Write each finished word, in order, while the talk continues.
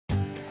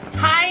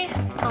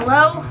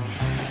Hello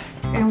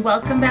and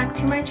welcome back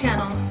to my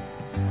channel.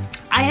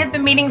 I have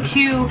been meaning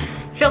to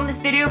film this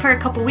video for a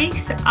couple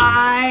weeks.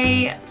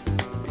 I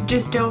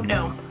just don't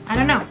know. I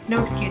don't know,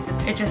 no excuses.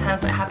 It just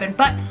hasn't happened.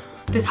 But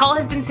this haul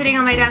has been sitting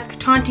on my desk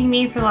taunting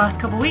me for the last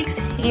couple weeks,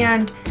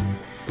 and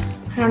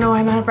I don't know why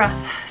I'm out of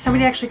breath.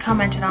 Somebody actually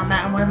commented on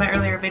that in one of my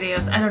earlier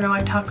videos. I don't know,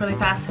 I talk really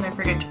fast and I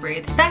forget to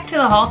breathe. Back to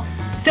the haul.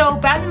 So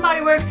Bath &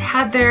 Body Works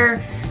had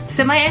their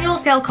semi-annual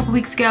sale a couple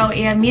weeks ago,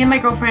 and me and my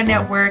girlfriend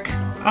at work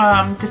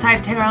decided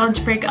to take our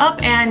lunch break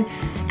up and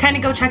kind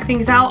of go check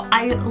things out.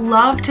 I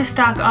love to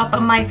stock up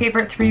on my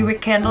favorite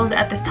 3-wick candles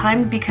at this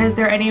time because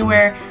they're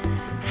anywhere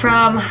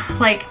from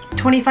like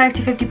 25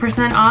 to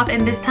 50% off,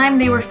 and this time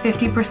they were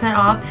 50%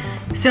 off.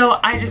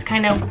 So I just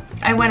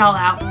I went all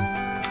out.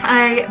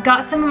 I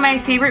got some of my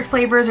favorite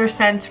flavors or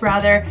scents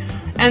rather,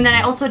 and then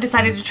I also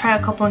decided to try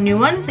a couple new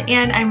ones,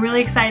 and I'm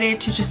really excited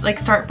to just like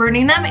start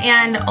burning them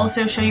and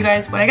also show you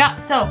guys what I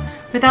got. So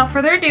without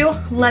further ado,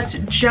 let's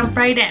jump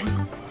right in.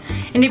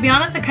 And to be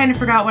honest, I kind of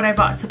forgot what I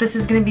bought, so this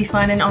is gonna be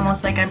fun and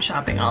almost like I'm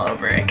shopping all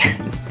over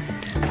again.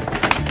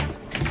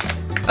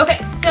 Okay,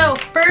 so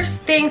first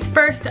things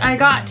first, I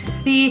got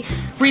the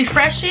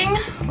Refreshing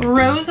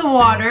Rose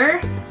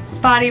Water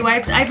body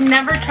wipes. I've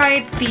never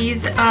tried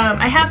these.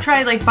 I have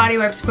tried like body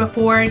wipes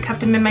before and kept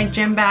them in my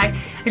gym bag.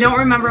 I don't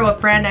remember what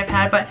brand I've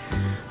had, but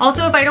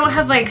also if I don't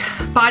have like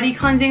body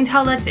cleansing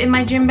towelettes in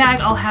my gym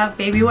bag, I'll have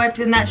baby wipes,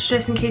 and that's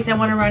just in case I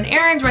want to run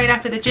errands right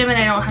after the gym and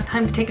I don't have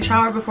time to take a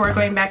shower before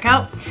going back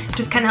out.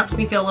 Just kind of helps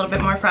me feel a little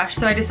bit more fresh.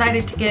 So I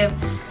decided to give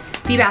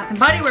the Bath &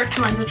 Body Works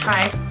ones a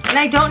try. And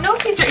I don't know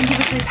if these are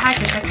individually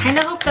packaged. I kind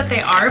of hope that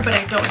they are, but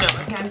I don't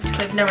know again because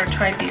I've never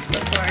tried these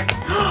before.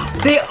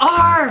 They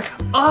are!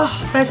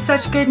 Oh, that's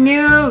such good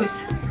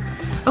news.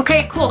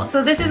 Okay, cool.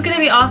 So this is going to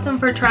be awesome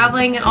for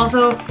traveling and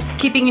also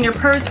keeping in your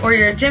purse or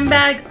your gym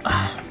bag.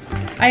 Oh,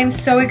 I am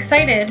so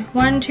excited.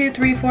 1, 2,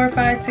 3, 4,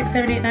 5, 6,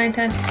 7, 8, 9,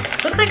 10.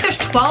 Looks like there's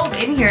 12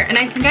 in here, and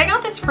I think I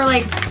got this for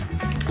like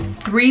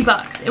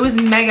 $3. It was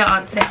mega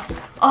on sale.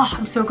 Oh,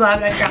 I'm so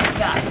glad I grabbed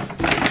that.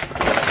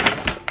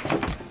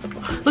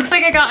 Looks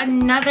like I got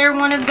another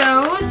one of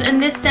those,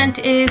 and this scent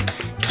is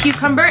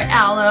Cucumber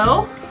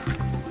Aloe.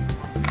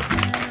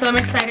 So I'm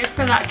excited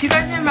for that. Do you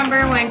guys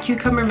remember when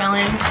Cucumber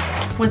Melon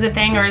was a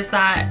thing, or is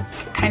that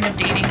kind of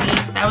dating me?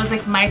 That was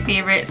like my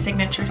favorite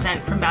signature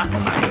scent from Bath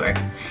 & Body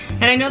Works.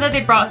 And I know that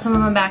they brought some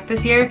of them back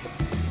this year.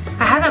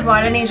 I haven't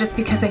bought any just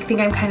because I think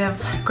I'm kind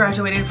of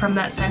graduated from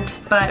that scent,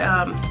 but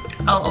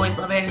I'll always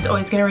love it. It's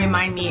always gonna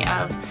remind me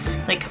of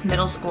like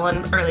middle school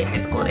and early high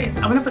school days.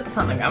 I'm gonna put this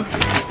on the ground.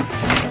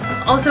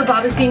 Also,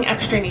 Bob is being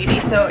extra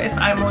needy, so if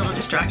I'm a little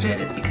distracted,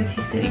 it's because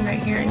he's sitting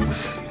right here and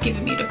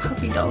giving me the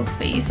puppy dog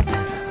face.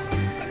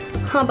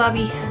 Huh,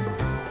 Bobby?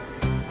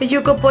 Is you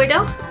a good boy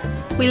though?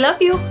 We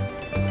love you.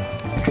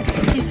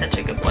 He's such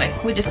a good boy.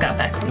 We just got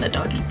back from the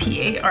doggy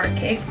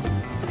P-A-R-K.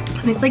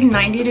 And it's like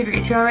 90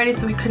 degrees here already,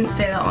 so we couldn't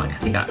stay that long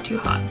because he got too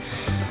hot.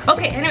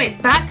 Okay, anyways,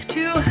 back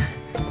to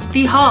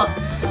the haul.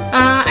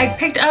 I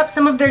picked up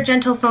some of their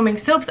gentle foaming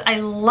soaps. I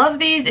love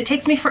these. It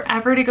takes me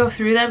forever to go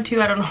through them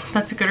too. I don't know if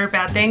that's a good or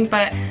bad thing,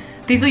 but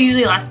these will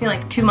usually last me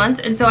like 2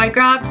 months. And so I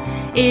grabbed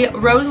a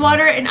rose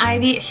water and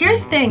ivy. Here's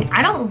the thing,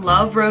 I don't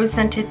love rose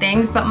scented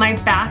things, but my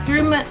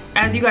bathroom,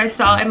 as you guys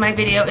saw in my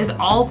video, is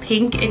all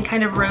pink and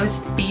kind of rose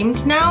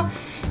themed now,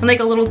 and like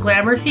a little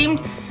glamour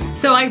themed.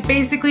 So I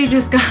basically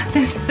just got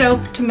this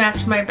soap to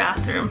match my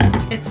bathroom.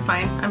 It's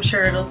fine, I'm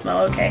sure it'll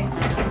smell okay.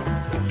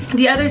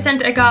 The other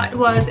scent I got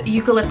was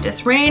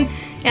Eucalyptus Rain,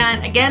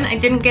 and again, I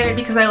didn't get it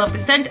because I love the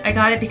scent. I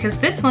got it because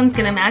this one's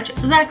gonna match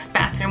Zach's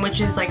bathroom,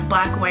 which is like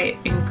black, white,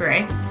 and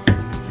gray.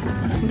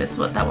 And this is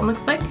what that one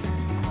looks like.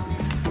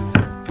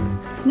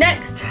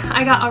 Next,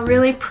 I got a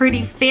really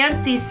pretty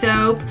fancy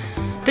soap.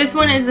 This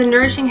one is the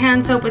Nourishing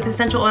Hand Soap with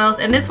essential oils,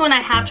 and this one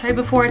I have tried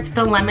before. It's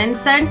the lemon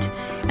scent,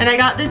 and I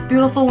got this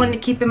beautiful one to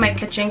keep in my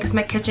kitchen because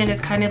my kitchen is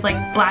kind of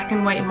like black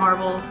and white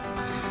marble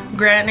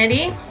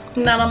granity,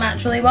 and that'll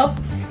match really well.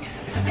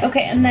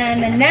 Okay, and then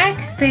the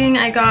next thing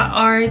I got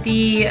are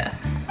they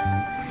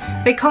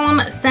call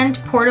them scent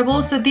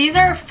portables. So these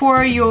are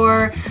for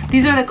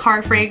these are the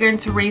car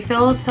fragrance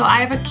refills. So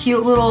I have a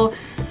cute little,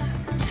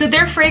 so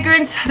their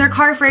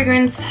car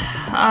fragrance,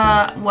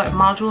 what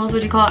modules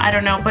would you call it? I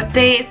don't know, but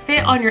they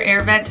fit on your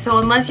air vent. So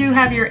unless you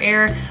have your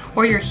air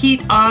or your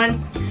heat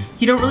on,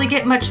 you don't really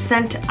get much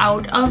scent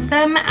out of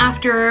them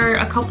after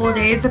a couple of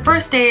days. The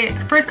first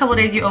couple of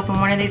days you open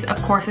one of these,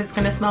 of course it's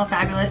gonna smell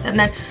fabulous, and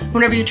then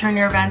whenever you turn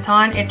your vents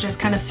on, it just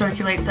kind of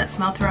circulates that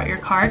smell throughout your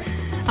car.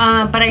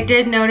 But I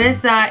did notice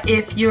that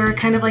if you're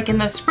kind of like in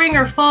the spring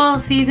or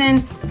fall season,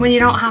 when you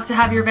don't have to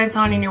have your vents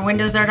on and your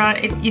windows are on,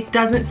 it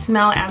doesn't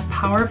smell as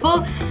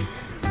powerful.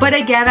 But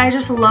again, I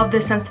just love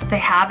the scents that they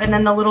have, and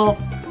then the little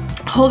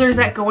holders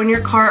that go in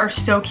your car are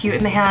so cute,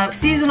 and they have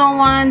seasonal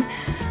ones,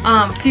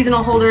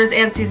 seasonal holders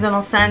and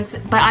seasonal scents.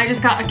 But I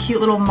just got a cute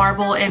little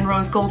marble and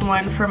rose gold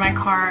one for my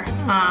car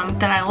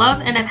that I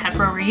love and I've had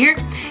for over a year.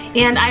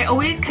 And I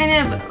always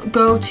kind of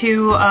go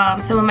to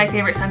some of my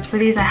favorite scents for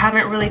these. I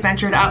haven't really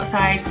ventured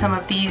outside some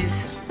of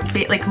these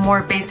like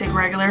more basic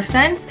regular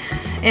scents,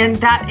 and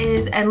that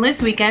is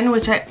Endless Weekend,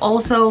 which I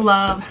also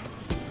love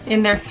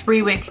in their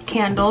 3-wick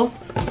candle.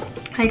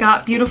 I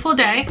got Beautiful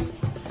Day,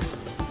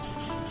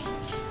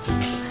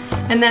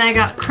 and then I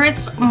got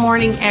Crisp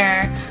Morning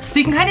Air. So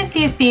you can kind of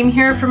see a theme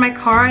here. For my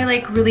car, I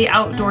like really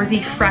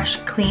outdoorsy, fresh,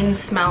 clean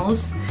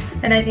smells,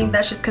 and I think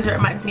that's just because it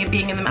reminds me of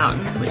being in the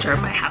mountains, which are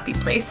my happy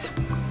place.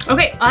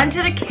 Okay, on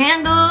to the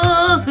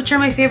candles, which are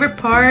my favorite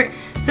part.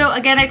 So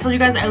again, I told you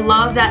guys I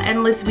love that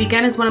Endless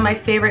Weekend. Is one of my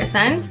favorite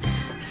scents.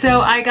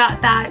 So I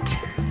got that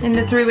in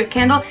the 3-wick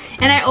candle,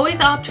 and I always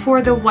opt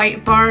for the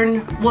White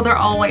Barn. Well, they're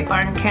all White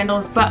Barn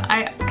candles, but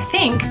I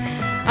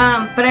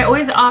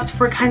always opt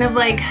for kind of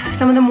like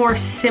some of the more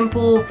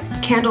simple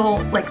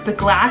candle, like the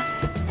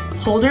glass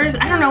holders.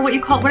 I don't know what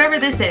you call it, whatever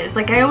this is.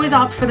 Like I always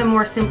opt for the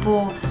more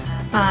simple,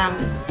 I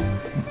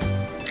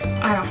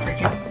don't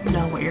freaking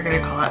know what you're gonna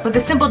call it, but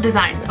the simple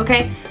design,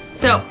 okay?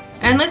 So,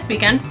 Endless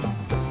Weekend.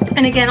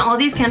 And again, all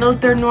these candles,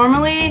 they're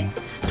normally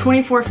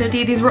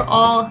 $24.50. These were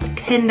all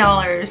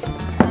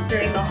 $10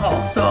 during the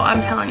haul. So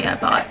I'm telling you, I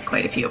bought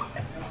quite a few.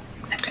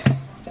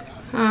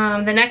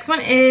 The next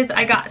one is,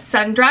 I got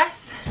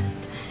Sundress.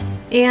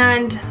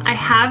 And I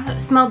have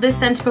smelled this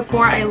scent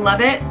before. I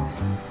love it.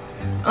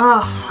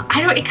 Oh,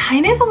 I don't, it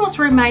kind of almost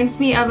reminds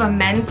me of a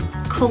men's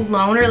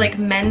cologne or like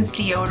men's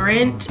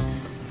deodorant,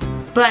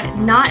 but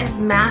not as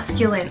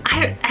masculine.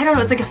 I don't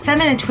know, it's like a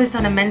feminine twist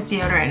on a men's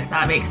deodorant, if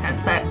that makes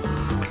sense, but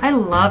I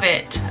love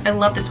it. I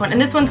love this one. And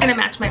this one's gonna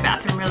match my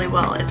bathroom really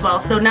well as well.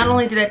 So not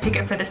only did I pick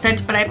it for the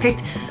scent, but I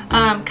picked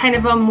kind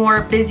of a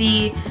more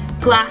busy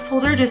glass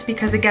holder just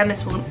because, again,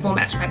 this will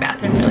match my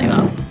bathroom really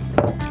well.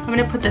 I'm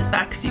gonna put this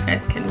back so you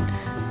guys can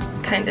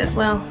kind of,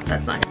 well,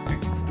 that's not gonna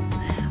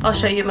work. I'll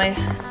show you my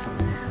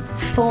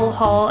full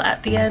haul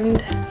at the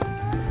end.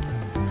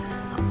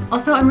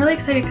 Also, I'm really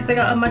excited because I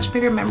got a much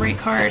bigger memory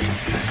card,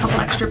 a couple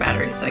extra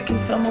batteries, so I can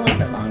film a little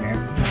bit longer.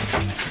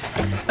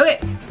 Okay,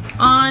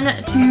 on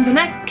to the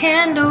next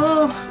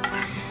candle.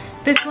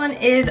 This one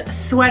is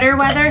Sweater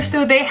Weather.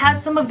 So they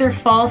had some of their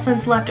fall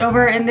scents left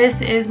over, and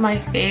this is my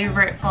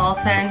favorite fall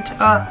scent.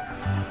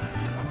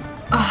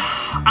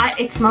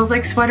 It smells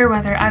like sweater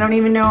weather. I don't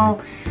even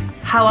know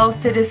how else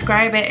to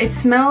describe it. It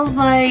smells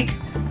like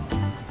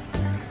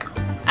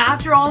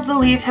after all of the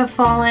leaves have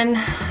fallen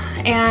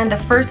and the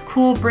first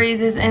cool breeze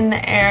is in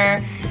the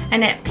air,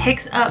 and it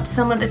picks up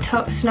some of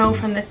the snow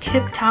from the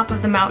tip top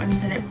of the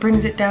mountains and it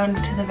brings it down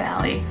to the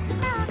valley.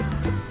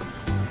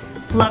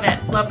 Love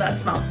it. Love that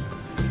smell.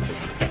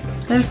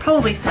 There's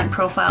probably scent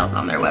profiles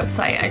on their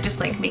website. I just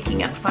like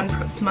making up fun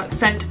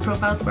scent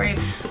profiles for you.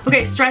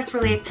 Okay, Stress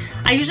Relief.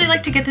 I usually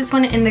like to get this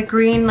one in the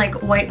green, like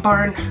White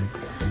Barn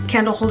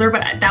candle holder,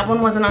 but that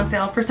one wasn't on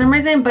sale for some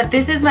reason. But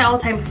this is my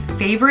all-time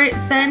favorite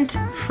scent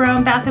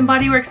from Bath &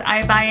 Body Works.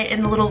 I buy it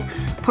in the little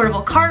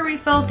portable car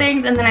refill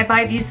things, and then I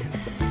buy these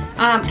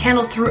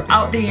candles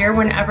throughout the year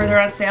whenever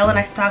they're on sale, and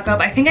I stock up.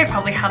 I think I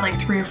probably have like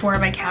 3 or 4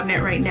 in my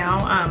cabinet right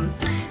now.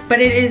 But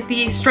it is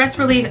the Stress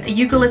Relief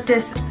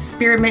Eucalyptus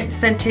Spearmint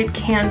Scented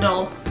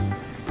Candle.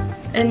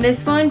 And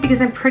this one, because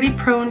I'm pretty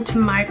prone to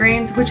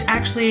migraines, which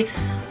actually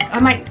I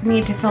might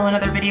need to film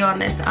another video on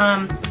this.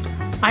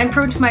 I'm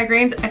prone to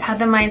migraines. I've had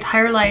them my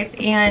entire life,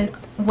 and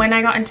when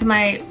I got into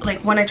my, like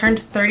when I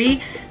turned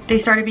 30, they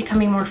started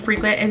becoming more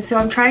frequent. And so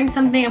I'm trying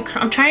something,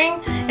 I'm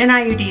trying an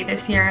IUD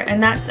this year,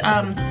 and that's,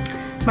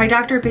 my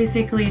doctor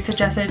basically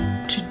suggested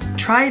to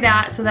try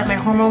that so that my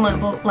hormone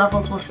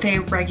levels will stay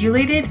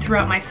regulated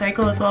throughout my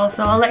cycle as well.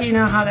 So I'll let you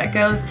know how that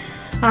goes.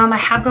 I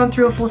have gone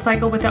through a full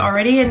cycle with it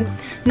already, and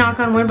knock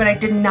on wood, but I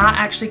did not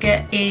actually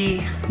get a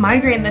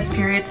migraine this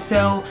period,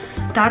 so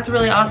that's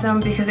really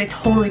awesome because they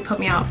totally put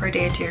me out for a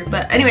day or two.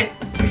 But anyways,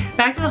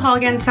 back to the haul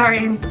again. Sorry,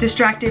 I'm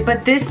distracted,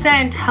 but this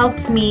scent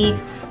helps me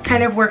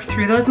kind of work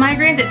through those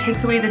migraines. It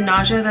takes away the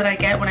nausea that I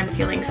get when I'm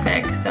feeling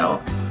sick.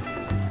 So,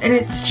 and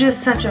it's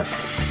just such a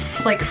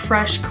like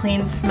fresh,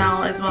 clean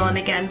smell as well. And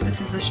again, this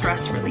is the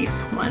Stress Relief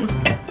one.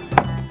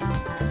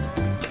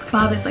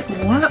 Bob is like,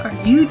 what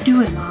are you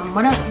doing, Mom?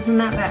 What else is in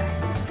that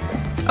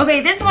bag? Okay,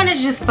 this one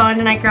is just fun,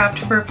 and I grabbed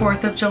for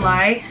 4th of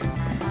July.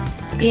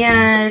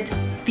 And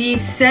the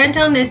scent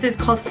on this is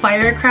called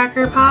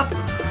Firecracker Pop,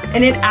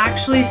 and it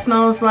actually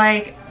smells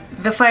like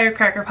the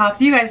Firecracker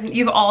Pops. You guys,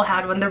 you've all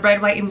had one, the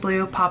red, white, and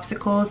blue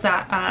popsicles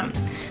that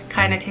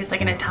kind of taste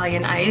like an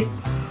Italian ice.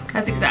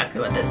 That's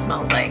exactly what this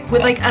smells like,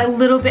 with like a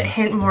little bit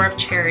hint more of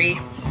cherry.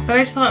 But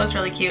I just thought it was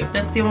really cute.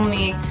 That's the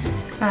only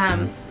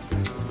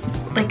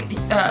like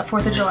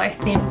 4th of July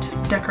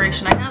themed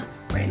decoration I have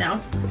right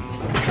now.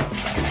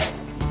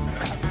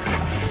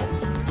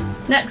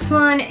 Next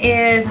one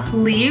is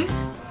Leaves,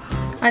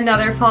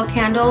 another fall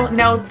candle.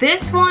 Now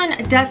this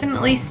one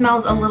definitely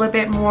smells a little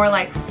bit more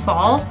like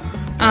fall.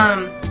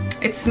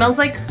 It smells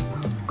like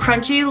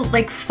crunchy,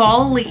 like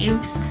fall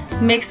leaves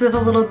mixed with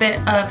a little bit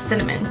of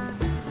cinnamon.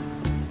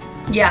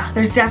 Yeah,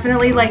 there's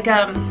definitely like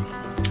a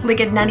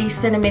nutty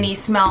cinnamony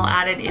smell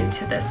added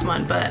into this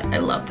one, but I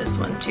love this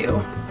one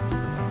too.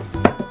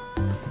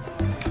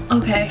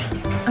 Okay,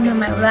 and then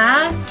my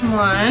last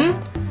one,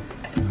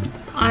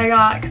 I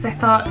got because I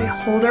thought the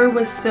holder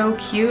was so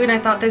cute and I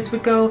thought this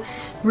would go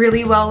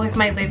really well with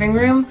my living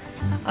room.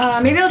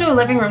 Maybe I'll do a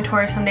living room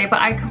tour someday, but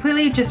I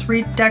completely just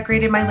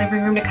redecorated my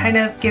living room to kind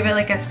of give it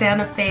like a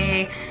Santa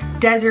Fe,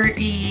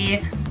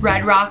 desert-y,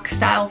 Red Rock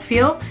style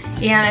feel,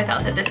 and I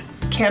thought that this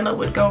candle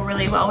would go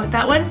really well with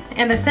that one.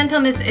 And the scent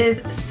on this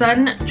is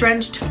Sun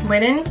Drenched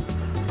Linen.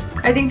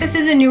 I think this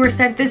is a newer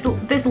scent. This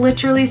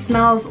literally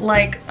smells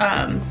like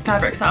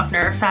fabric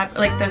softener,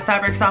 like those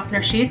fabric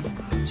softener sheets.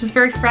 It's just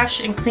very fresh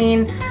and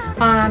clean.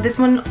 This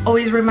one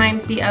always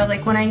reminds me of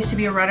like when I used to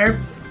be a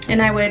runner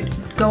and I would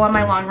go on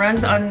my long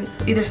runs on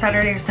either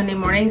Saturday or Sunday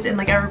mornings, and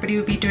like everybody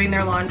would be doing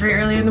their laundry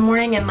early in the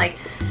morning, and like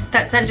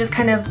that scent just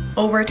kind of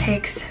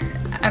overtakes.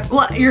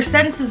 Well, your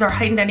senses are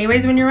heightened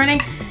anyways when you're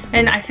running,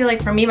 and I feel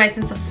like for me, my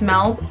sense of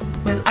smell,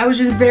 I was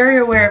just very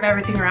aware of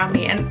everything around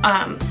me,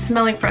 and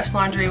smelling fresh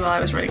laundry while I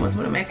was running was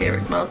one of my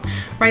favorite smells,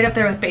 right up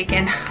there with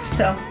bacon.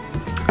 So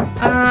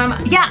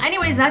yeah,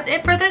 anyways, that's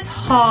it for this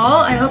haul.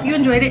 I hope you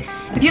enjoyed it.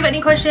 If you have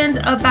any questions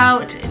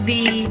about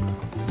the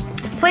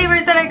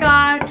flavors that I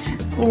got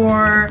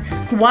or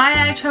why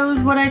I chose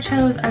what I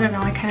chose, I don't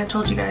know, I kind of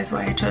told you guys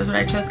why I chose what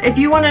I chose. If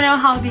you want to know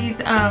how these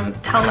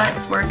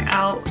towelettes work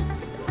out,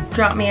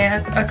 drop me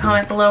a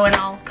comment below and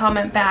I'll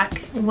comment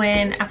back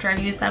after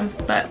I've used them.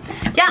 But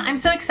yeah, I'm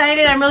so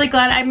excited. I'm really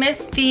glad. I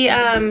missed the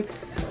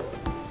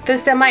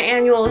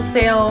semi-annual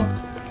sale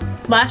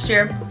last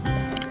year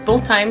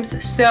both times,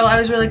 so I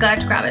was really glad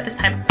to grab it this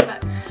time.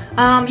 But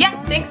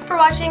yeah, thanks for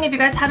watching. If you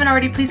guys haven't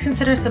already, please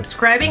consider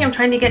subscribing. I'm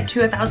trying to get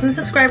to 1,000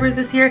 subscribers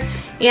this year,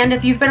 and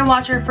if you've been a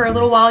watcher for a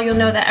little while, you'll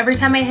know that every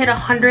time I hit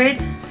 100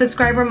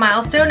 subscriber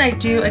milestone, I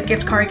do a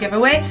gift card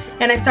giveaway.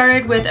 And I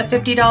started with a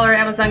 $50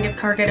 Amazon gift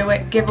card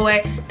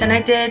giveaway, then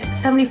I did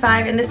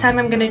 75, and this time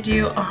I'm gonna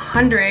do a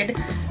 $100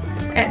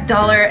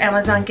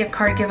 Amazon gift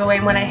card giveaway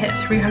when I hit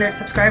 300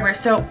 subscribers.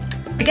 So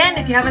again,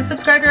 if you haven't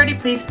subscribed already,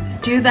 please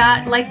do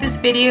that, like this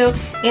video,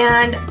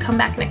 and come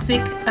back next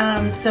week.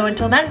 So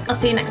until then, I'll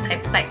see you next time.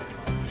 Bye.